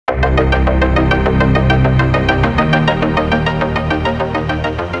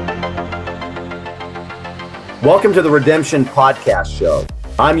Welcome to the Redemption Podcast Show.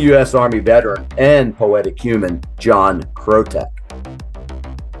 I'm U.S. Army veteran and poetic human John Krotec.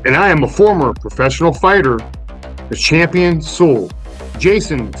 And I am a former professional fighter, the champion soul,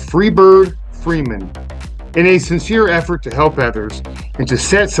 Jason Freebird Freeman. In a sincere effort to help others and to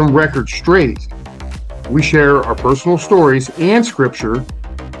set some records straight, we share our personal stories and scripture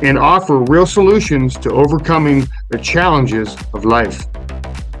and offer real solutions to overcoming the challenges of life.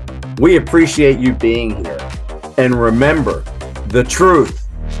 We appreciate you being here. And remember, the truth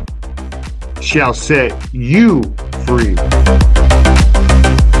shall set you free.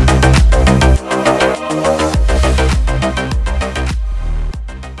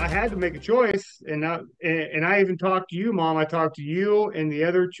 I had to make a choice, and I even talked to you, Mom. I talked to you and the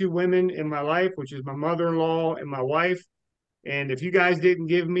other two women in my life, which is my mother-in-law and my wife. And if you guys didn't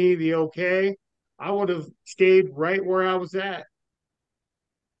give me the okay, I would have stayed right where I was at.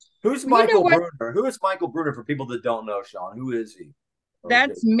 Who's Michael Bruner? Who is Michael Bruner for people that don't know, Shawn? Who is he?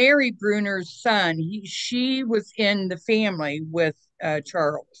 That's Mary Bruner's son. She was in the family with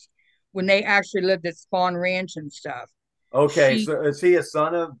Charles when they actually lived at Spawn Ranch and stuff. Okay, so is he a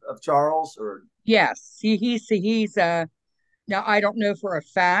son of Charles? Or yes, he's now I don't know for a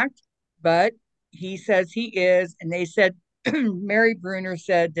fact, but he says he is, and they said Mary Bruner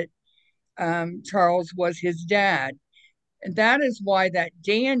said that Charles was his dad. And that is why that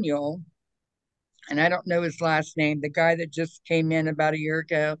Daniel, and I don't know his last name, the guy that just came in about a year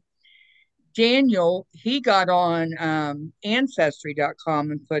ago, Daniel, he got on Ancestry.com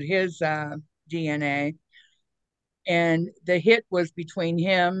and put his DNA. And the hit was between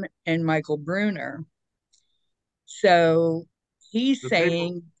him and Michael Bruner. So he's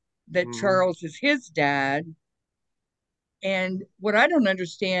saying that Charles is his dad. And what I don't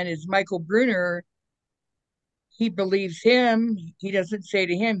understand is Michael Bruner, he believes him. He doesn't say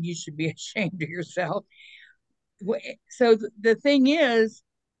to him, you should be ashamed of yourself. So the thing is,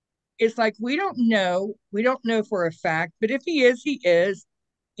 it's like, we don't know for a fact, but if he is, he is.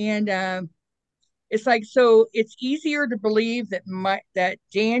 And it's like, so it's easier to believe that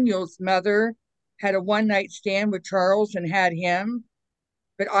Daniel's mother had a one-night stand with Charles and had him.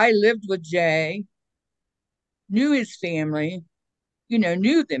 But I lived with Jay, knew his family,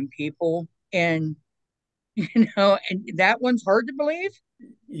 knew them people, and and that one's hard to believe.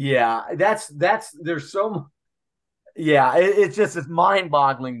 Yeah, there's so, yeah, it's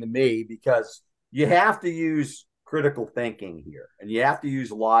mind-boggling to me, because you have to use critical thinking here, and you have to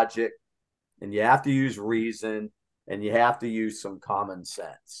use logic, and you have to use reason, and you have to use some common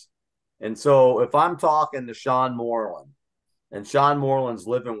sense. And so if I'm talking to Shawn Moreland, and Shawn Moreland's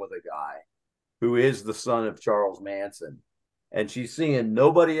living with a guy who is the son of Charles Manson, and she's seeing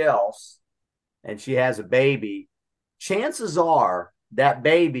nobody else, and she has a baby, chances are that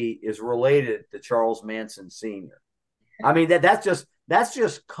baby is related to Charles Manson Sr. I mean, that's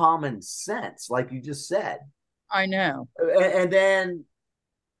just common sense, like you just said. I know. And then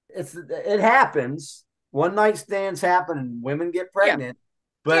it happens. One night stands happen, and women get pregnant.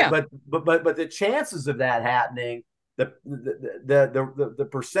 Yeah. But the chances of that happening, the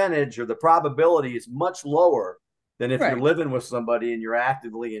percentage or the probability is much lower than if you're living with somebody and you're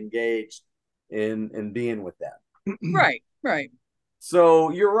actively engaged in being with them. Right.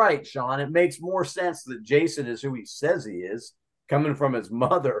 So you're right, Shawn. It makes more sense that Jason is who he says he is, coming from his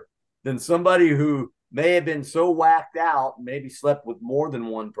mother, than somebody who may have been so whacked out, maybe slept with more than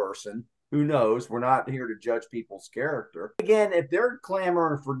one person. Who knows? We're not here to judge people's character. Again, if they're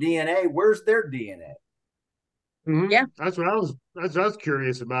clamoring for DNA, where's their DNA? Mm-hmm. Yeah, that's what I was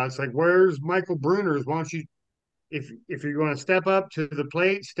curious about. It's like, where's Michael Bruner's? Why don't you, if you're going to step up to the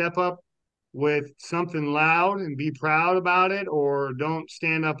plate, step up with something loud and be proud about it, or don't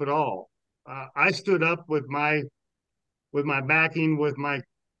stand up at all. I stood up with my backing, with my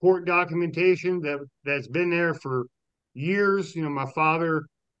court documentation that's been there for years. My father,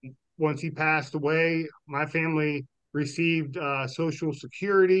 once he passed away, my family received Social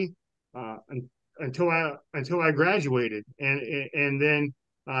Security until I graduated, and then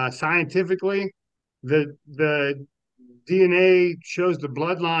scientifically, the DNA shows the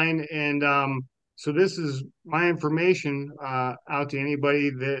bloodline, and so this is my information out to anybody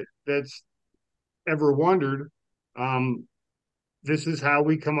that's ever wondered. This is how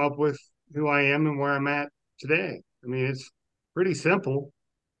we come up with who I am and where I'm at today. I mean, it's pretty simple.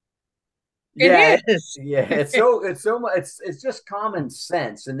 It is. Yeah, it's just common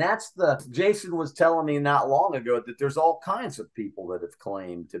sense. And Jason was telling me not long ago that there's all kinds of people that have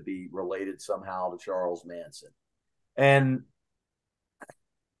claimed to be related somehow to Charles Manson. And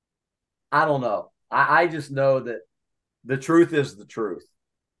I don't know. I just know that the truth is the truth.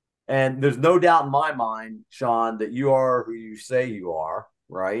 And there's no doubt in my mind, Shawn, that you are who you say you are,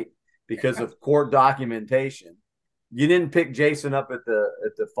 right? Because of court documentation. You didn't pick Jason up at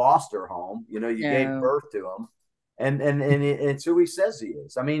the foster home. You know, you gave No, birth to him, and it's who he says he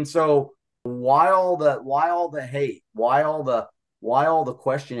is. I mean, so why all the hate? Why all the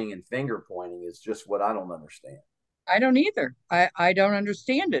questioning and finger pointing is just what I don't understand. I don't either. I don't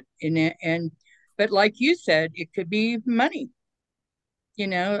understand it. And but like you said, it could be money.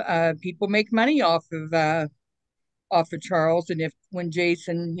 People make money off of Charles, and if when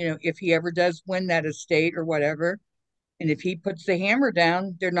Jason, if he ever does win that estate or whatever, and if he puts the hammer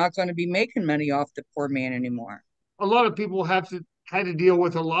down, they're not going to be making money off the poor man anymore. A lot of people had to deal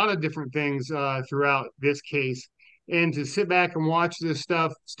with a lot of different things throughout this case, and to sit back and watch this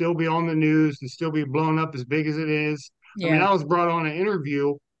stuff still be on the news and still be blown up as big as it is. I mean, Yeah. I was brought on an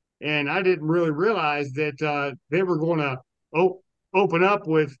interview, and I didn't really realize that they were going to open up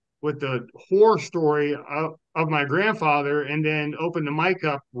with the horror story of my grandfather, and then open the mic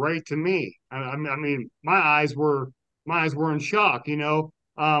up right to me. I mean, my eyes were in shock.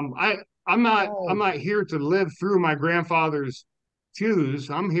 I'm Oh, not here to live through my grandfather's shoes.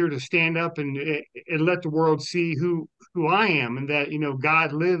 I'm here to stand up and let the world see who I am, and that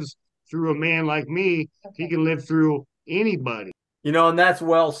God lives through a man like me. He okay. can live through anybody. And that's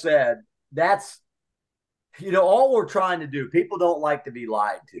well said. That's all we're trying to do. People don't like to be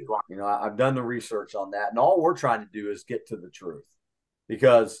lied to. I've done the research on that, and all we're trying to do is get to the truth,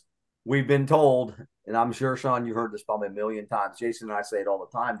 because we've been told, and I'm sure, Shawn, you heard this probably a million times. Jason and I say it all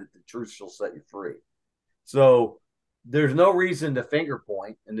the time, that the truth shall set you free. So there's no reason to finger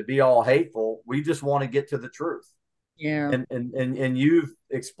point and to be all hateful. We just want to get to the truth. Yeah. And you've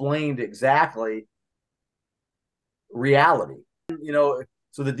explained exactly reality.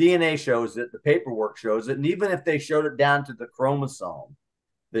 So the DNA shows it, the paperwork shows it, and even if they showed it down to the chromosome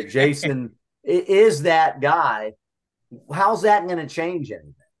that Jason is that guy, how's that going to change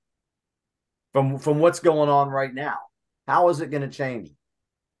anything from what's going on right now? How is it going to change?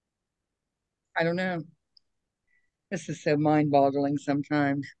 I don't know. This is so mind-boggling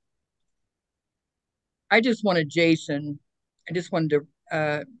sometimes. I just wanted Jason. I just wanted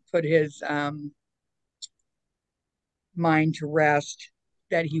to put his mind to rest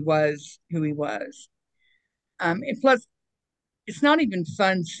that he was who he was. And plus, it's not even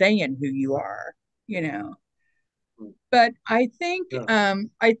fun saying who you are, you know. But Yeah.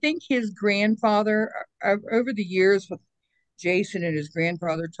 I think his grandfather, over the years with Jason and his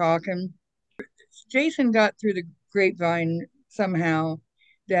grandfather talking, Jason got through the grapevine somehow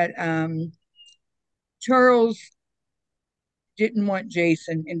that Charles didn't want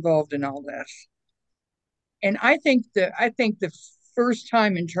Jason involved in all this. And I think the first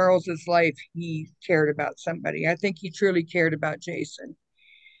time in Charles's life he cared about somebody. I think he truly cared about Jason.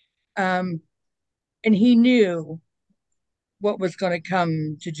 Um, and he knew what was going to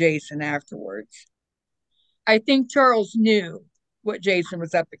come to Jason afterwards. I think Charles knew what Jason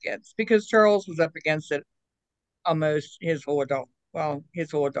was up against because Charles was up against it almost his whole adult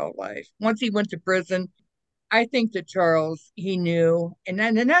life. Once he went to prison, I think that Charles he knew, and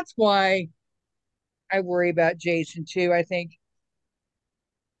that's why I worry about Jason too. I think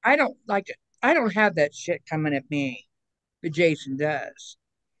I don't like it. I don't have that shit coming at me, but Jason does,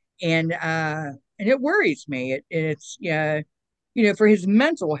 and it worries me. It's for his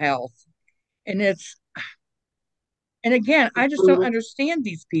mental health, and it's and again, I just don't understand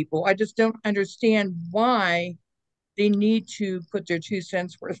these people. I just don't understand why they need to put their 2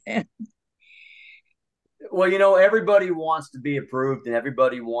 cents worth in. Well, everybody wants to be approved and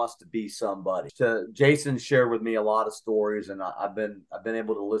everybody wants to be somebody. Jason shared with me a lot of stories, and I've been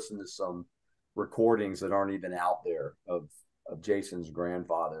able to listen to some recordings that aren't even out there of Jason's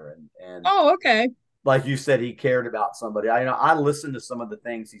grandfather, and Oh, okay. like you said, he cared about somebody. I listened to some of the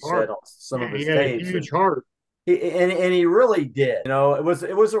things he said Heart. on some of Man, he his had a tapes, huge and heart. he really did.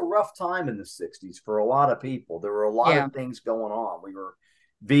 It was a rough time in the '60s for a lot of people. There were a lot Yeah, of things going on. We were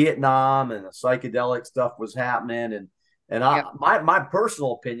Vietnam, and the psychedelic stuff was happening, and yeah. my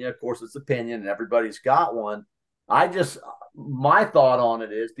personal opinion, of course, it's opinion, and everybody's got one. I just My thought on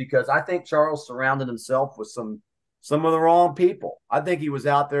it is, because I think Charles surrounded himself with some of the wrong people. I think he was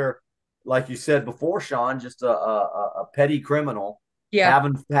out there, like you said before, Shawn, just a petty criminal, Yeah.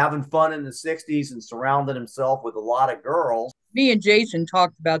 having fun in the '60s and surrounded himself with a lot of girls. Me and Jason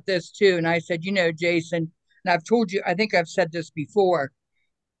talked about this too. And I said, Jason, and I've told you, I think I've said this before.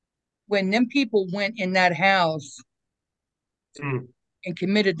 When them people went in that house Mm. and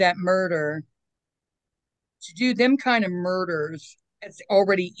committed that murder, to do them kind of murders, it's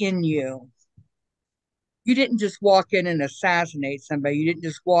already in you. You didn't just walk in and assassinate somebody. You didn't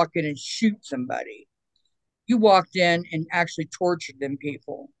just walk in and shoot somebody. You walked in and actually tortured them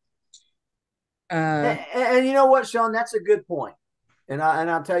people. And you know what, Shawn? That's a good point. And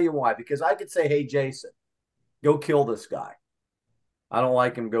I'll tell you why. Because I could say, hey, Jason, go kill this guy. I don't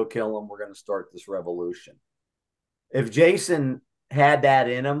like him. Go kill him. We're going to start this revolution. If Jason had that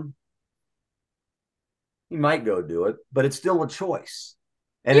in him, he might go do it, but it's still a choice.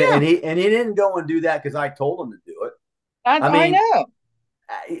 And yeah. and he didn't go and do that because I told him to do it. I know.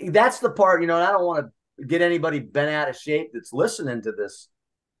 That's the part, and I don't want to get anybody bent out of shape that's listening to this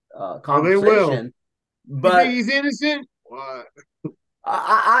conversation. But he's innocent. What?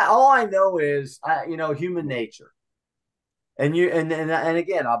 I all I know is human nature. And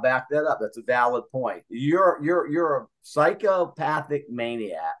again, I'll back that up. That's a valid point. You're a psychopathic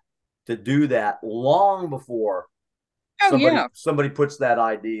maniac to do that long before somebody puts that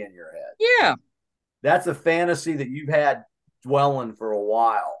ID in your head. Yeah. That's a fantasy that you've had dwelling for a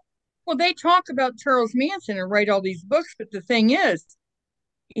while. Well, they talk about Charles Manson and write all these books, but the thing is,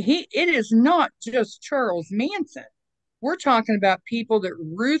 it is not just Charles Manson. We're talking about people that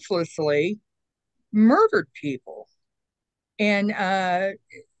ruthlessly murdered people. And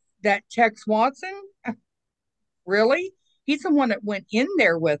that Tex Watson, really? He's the one that went in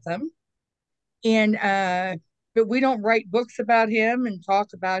there with them. And but we don't write books about him and talk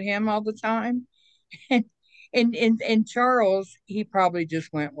about him all the time. And Charles, he probably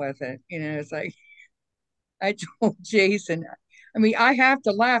just went with it. It's like I told Jason. I mean, I have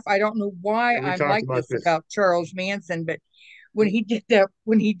to laugh. I don't know why I'm like this about Charles Manson, but when he did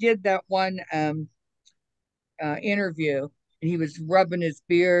that one interview, and he was rubbing his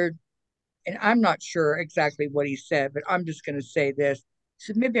beard, and I'm not sure exactly what he said, but I'm just going to say this. He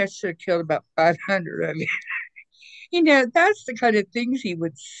said, maybe I should have killed about 500 of you. That's the kind of things he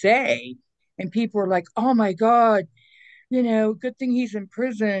would say. And people are like, oh my God, good thing he's in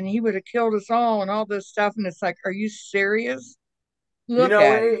prison. He would have killed us all and all this stuff. And it's like, are you serious? Look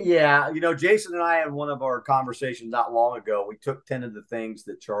at him. Yeah. Jason and I had one of our conversations not long ago. We took 10 of the things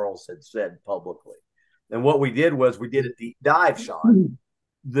that Charles had said publicly. And what we did was we did a deep dive, Shawn.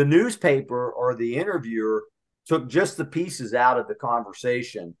 The newspaper or the interviewer took just the pieces out of the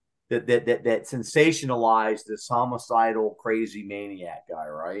conversation that sensationalized this homicidal, crazy maniac guy,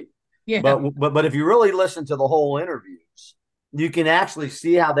 right? Yeah. But if you really listen to the whole interviews, you can actually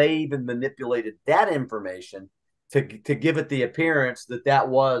see how they even manipulated that information to give it the appearance that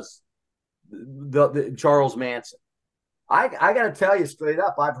was the Charles Manson. I got to tell you straight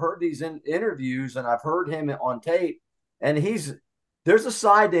up, I've heard these interviews and I've heard him on tape, and there's a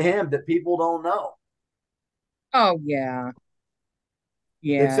side to him that people don't know. Oh yeah.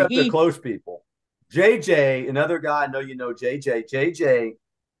 Yeah. Except the close people. JJ, another guy, I know you know JJ. JJ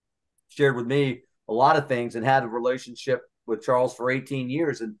shared with me a lot of things and had a relationship with Charles for 18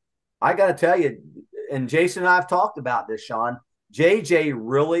 years. And I got to tell you, and Jason and I have talked about this, Shawn. JJ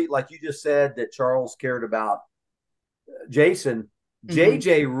really, like you just said, that Charles cared about Jason. Mm-hmm.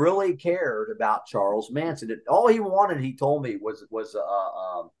 JJ really cared about Charles Manson. All he wanted, he told me, was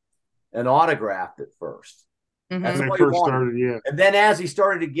an autograph at first. Mm-hmm. That's what he wanted. Yeah. And then as he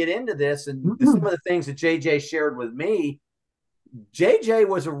started to get into this, and some of the things that JJ shared with me, JJ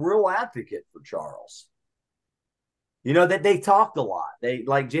was a real advocate for Charles. That they talked a lot. They,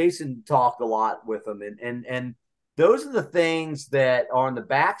 like Jason, talked a lot with him, and those are the things that are in the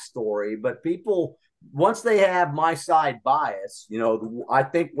backstory. But people, once they have my side bias, I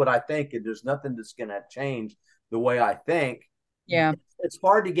think what I think, and there's nothing that's going to change the way I think. Yeah, it's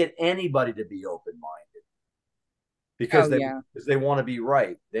hard to get anybody to be open-minded because they want to be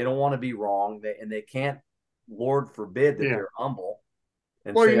right. They don't want to be wrong, and they can't. Lord forbid that they're humble.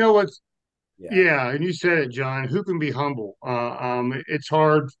 And well, what's and you said it, John. Who can be humble? It's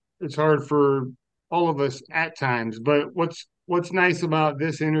hard. It's hard for all of us at times. But what's nice about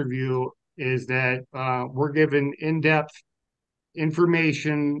this interview is that we're given in-depth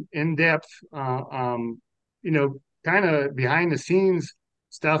information, in-depth, kind of behind the scenes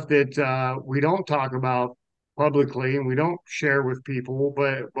stuff that we don't talk about publicly and we don't share with people,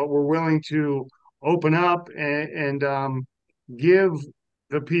 but we're willing to open up and give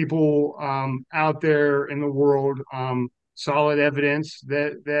the people out there in the world solid evidence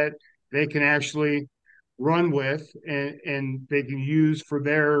that they can actually run with and they can use for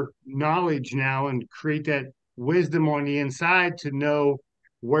their knowledge now and create that wisdom on the inside to know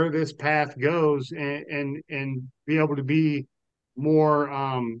where this path goes and be able to be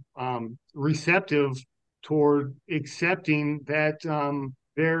more receptive toward accepting that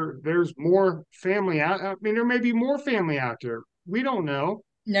there's more family out. I mean, there may be more family out there. We don't know.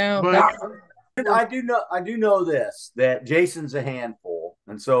 No, but I do know this, that Jason's a handful.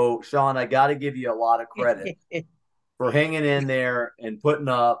 And so, Shawn, I got to give you a lot of credit for hanging in there and putting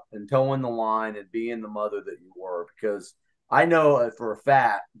up and towing the line and being the mother that you were, because I know for a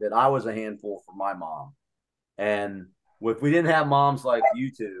fact that I was a handful for my mom. And if we didn't have moms like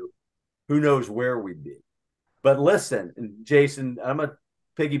you two, who knows where we'd be. But listen, and Jason, I'm going to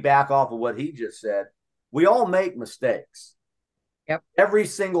piggyback off of what he just said. We all make mistakes. Yep. Every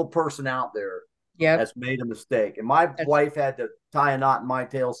single person out there has made a mistake. And my wife had to tie a knot in my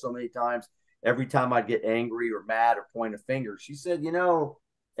tail so many times. Every time I'd get angry or mad or point a finger, she said,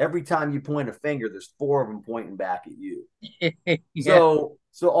 every time you point a finger, there's 4 of them pointing back at you. So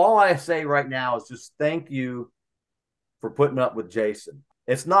all I say right now is just thank you for putting up with Jason.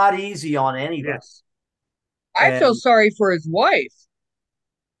 It's not easy on any of us. I feel sorry for his wife.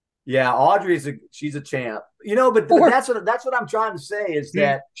 Yeah, Audrey's she's a champ. But that's what I'm trying to say is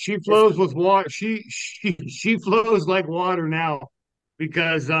that she flows with water. She flows like water now,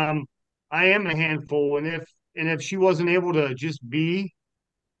 because I am a handful, and if she wasn't able to just be,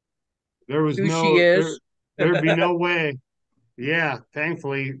 there was there'd be no way. Yeah,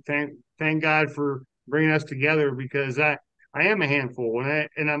 thankfully, thank God for bringing us together, because I am a handful,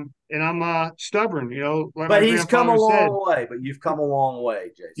 and I'm stubborn, like but he's come a said. long way. But you've come a long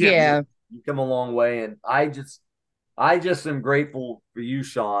way, Jason. Yeah, you've come a long way, and I just am grateful for you,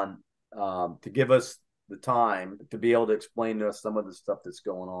 Shawn, to give us the time to be able to explain to us some of the stuff that's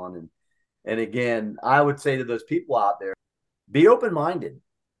going on. And again, I would say to those people out there, be open-minded.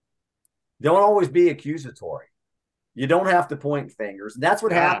 Don't always be accusatory. You don't have to point fingers. And that's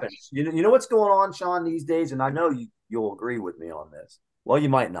what happens. You know what's going on, Shawn, these days? And I know you'll agree with me on this. Well, you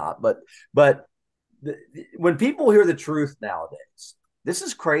might not, but when people hear the truth nowadays, this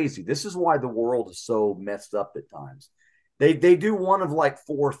is crazy. This is why the world is so messed up at times. They do one of like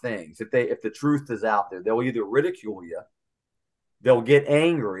 4 things. If the truth is out there, they'll either ridicule you, they'll get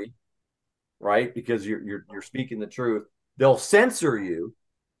angry, right? Because you're speaking the truth. They'll censor you,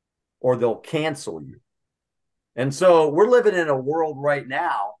 or they'll cancel you. And so we're living in a world right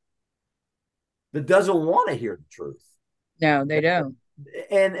now that doesn't want to hear the truth. No, they don't.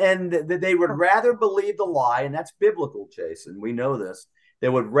 And they would rather believe the lie, and that's biblical, Jason. We know this. They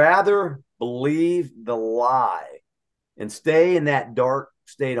would rather believe the lie and stay in that dark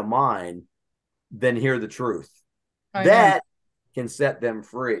state of mind than hear the truth. That can set them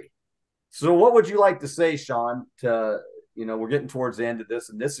free. So what would you like to say, Shawn, we're getting towards the end of this,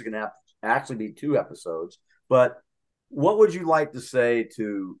 and this is going to have to actually be 2 episodes. But what would you like to say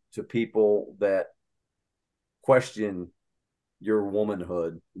to people that question your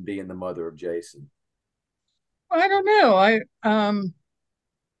womanhood, being the mother of Jason? I don't know.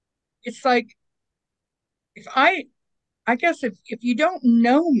 It's like, I guess if you don't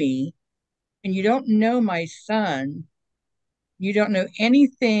know me and you don't know my son, you don't know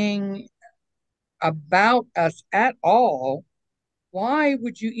anything about us at all, why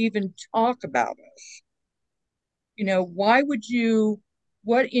would you even talk about us? Why would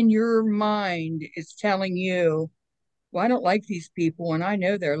what in your mind is telling you, well, I don't like these people and I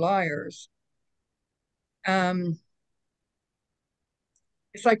know they're liars? It's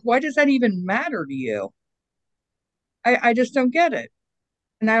like, why does that even matter to you? I just don't get it.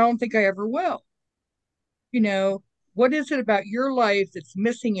 And I don't think I ever will. What is it about your life that's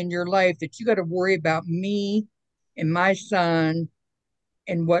missing in your life that you got to worry about me and my son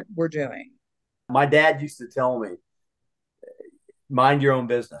and what we're doing? My dad used to tell me, mind your own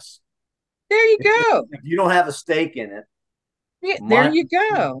business. There you go. If you don't have a stake in it, there you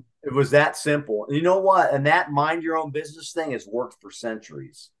go. It was that simple. And you know what? And that mind your own business thing has worked for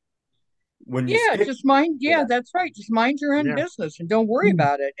centuries. That's right. Just mind your own business and don't worry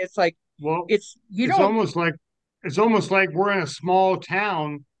about it. It's like, it's almost like we're in a small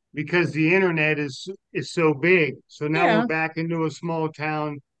town because the internet is so big. So now we're back into a small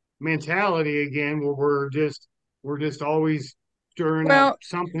town mentality again, where we're just always stirring up.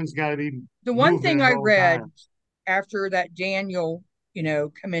 Something's got to be. The one thing I read after that Daniel,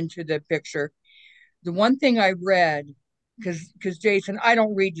 come into the picture, the one thing I read, because Jason, I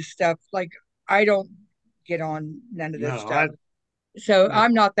don't read the stuff, like I don't get on none of this stuff.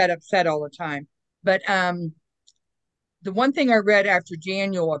 I'm not that upset all the time. But the one thing I read after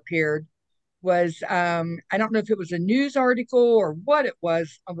Daniel appeared was, I don't know if it was a news article or what it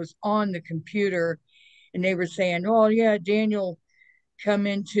was. I was on the computer and they were saying, oh yeah, Daniel come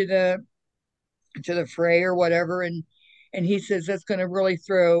into the fray or whatever, and he says that's going to really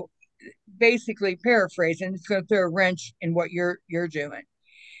throw, basically paraphrasing, it's going to throw a wrench in what you're doing.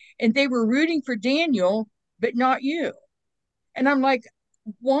 And they were rooting for Daniel, but not you. And I'm like,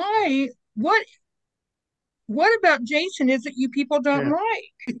 why what what about Jason is it you people don't Yeah.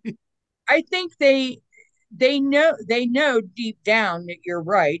 like? I think they know deep down that you're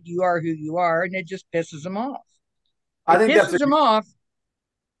right. You are who you are, and it just pisses them off. I It think that's pisses them off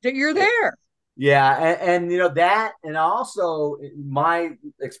that you're there. yeah, and you know that, and also my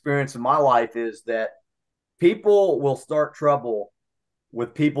experience in my life is that people will start trouble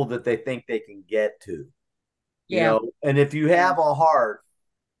with people that they think they can get to, you Yeah, know, and if you yeah, have a heart,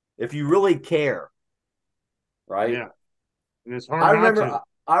 if you really care, right? Yeah. And it's hard I not remember to.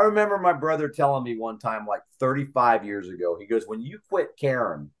 I remember my brother telling me one time, like 35 years ago, he goes, when you quit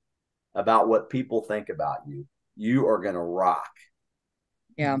caring about what people think about you, you are going to rock.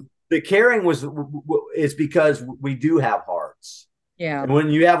 yeah, The caring is because we do have hearts. yeah. And when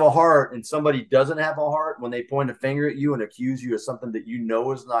you have a heart and somebody doesn't have a heart, when they point a finger at you and accuse you of something that you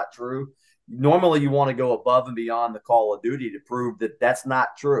know is not true, normally you want to go above and beyond the call of duty to prove that that's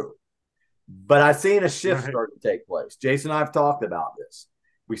not true. But I've seen a shift Right. start to take place. Jason and I have talked about this.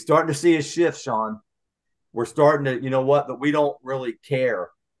 We're starting to see a shift, Shawn. We're starting to, you know what, that we don't really care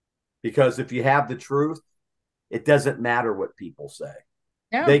because if you have the truth, it doesn't matter what people say.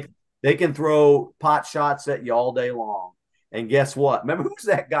 No. They can throw pot shots at you all day long. And guess what? Remember who's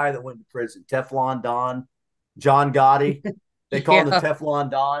that guy that went to prison? Teflon Don, John Gotti. They call him the Yeah. Teflon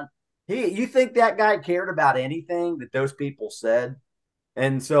Don. You think that guy cared about anything that those people said?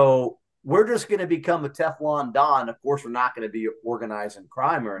 And so we're just going to become a Teflon Don. Of course, we're not going to be organizing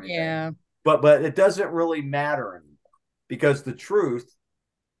crime or anything, Yeah. but it doesn't really matter anymore because the truth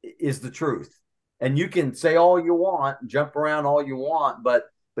is the truth. And you can say all you want, jump around all you want, but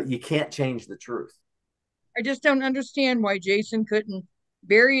you can't change the truth. I just don't understand why Jason couldn't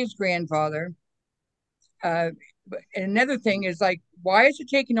bury his grandfather. And another thing is like, why is it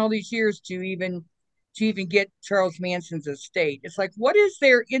taking all these years to even get Charles Manson's estate? It's like, what is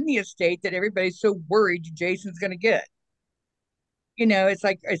there in the estate that everybody's so worried Jason's going to get? It's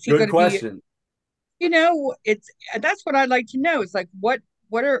like, is he Good going to be? question. It's that's what I'd like to know. It's like, what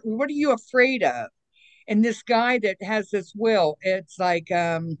are you afraid of? And this guy that has this will, it's like,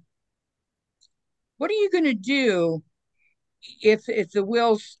 what are you going to do if the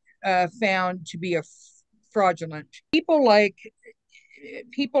will's found to be a fraudulent? People like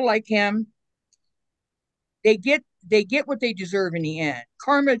him, they get what they deserve in the end.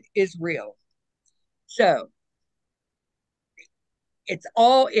 Karma is real. So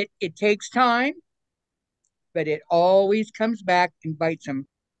it takes time, but it always comes back and bites them.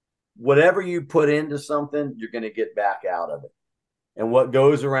 Whatever you put into something, you're going to get back out of it. And what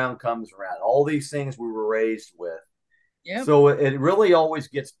goes around comes around. All these things we were raised with. Yep. So it really always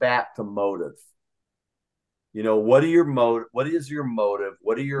gets back to motive. You know, what are your motive? What is your motive?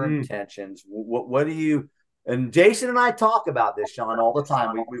 What are your intentions? What do you? And Jason and I talk about this, Shawn, all the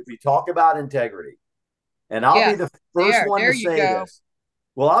time. We talk about integrity, and I'll be Yes. the first one There to you say go. this.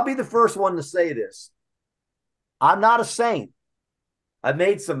 Well, I'll be the first one to say this. I'm not a saint. I've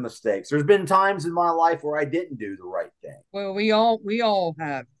made some mistakes. There's been times in my life where I didn't do the right thing. Well, we all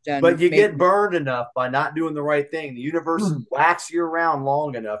have But done you make get burned enough by not doing the right thing. The universe whacks you around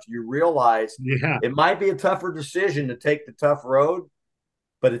long enough. You realize Yeah. it might be a tougher decision to take the tough road,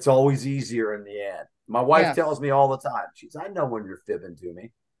 but it's always easier in the end. My wife yes. tells me all the time, she's, I know when you're fibbing to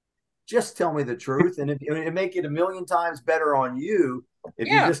me. Just tell me the truth. And it make it a million times better on you if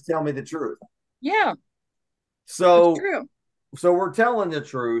you Yeah. just tell me the truth. Yeah. That's So, true. so we're telling the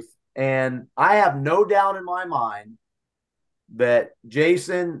truth. And I have no doubt in my mind that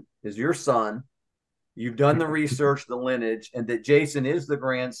Jason is your son. You've done the research, the lineage, and that Jason is the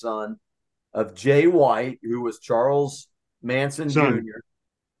grandson of Jay White, who was Charles Manson Son. Jr.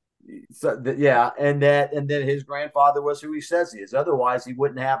 So yeah, and that his grandfather was who he says he is. Otherwise, he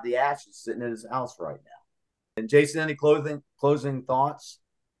wouldn't have the ashes sitting in his house right now. And Jason, any closing thoughts?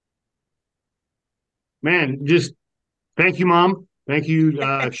 Man, just thank you, Mom. Thank you,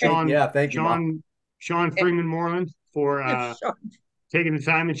 Shawn, Thank you, Mom. Shawn Freeman Moreland for taking the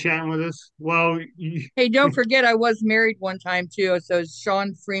time and chatting with us. Well, Hey, don't forget I was married one time too. So it's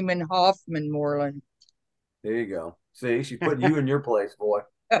Shawn Freeman Hoffman Moreland. There you go. See, she's putting you in your place, boy.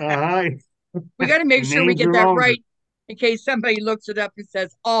 We got to make the sure we names get are that wrong. right in case somebody looks it up and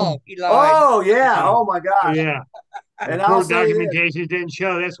says, "Oh, he lied." Oh yeah. Oh my gosh. Yeah. And The I'll court say this. documentation didn't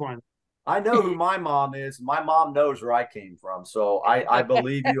show this one. I know who my mom is. My mom knows where I came from. So I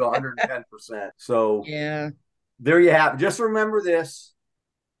believe you 110%. So Yeah. there you have it. Just remember this.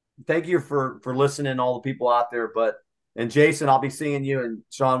 Thank you for listening, all the people out there. And Jason, I'll be seeing you, and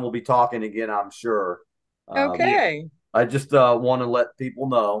Shawn will be talking again, I'm sure. Okay. I just want to let people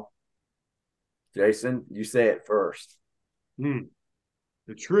know. Jason, you say it first. The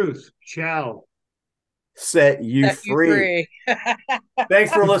The truth shall set you Set you free. free.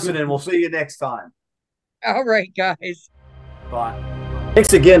 Thanks for listening. We'll see you next time. All right, guys. Bye.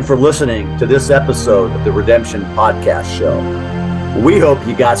 Thanks again for listening to this episode of the Redemption Podcast Show. We hope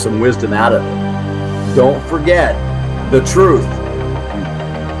you got some wisdom out of it. Don't forget, the truth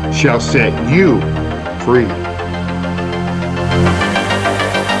shall set you free.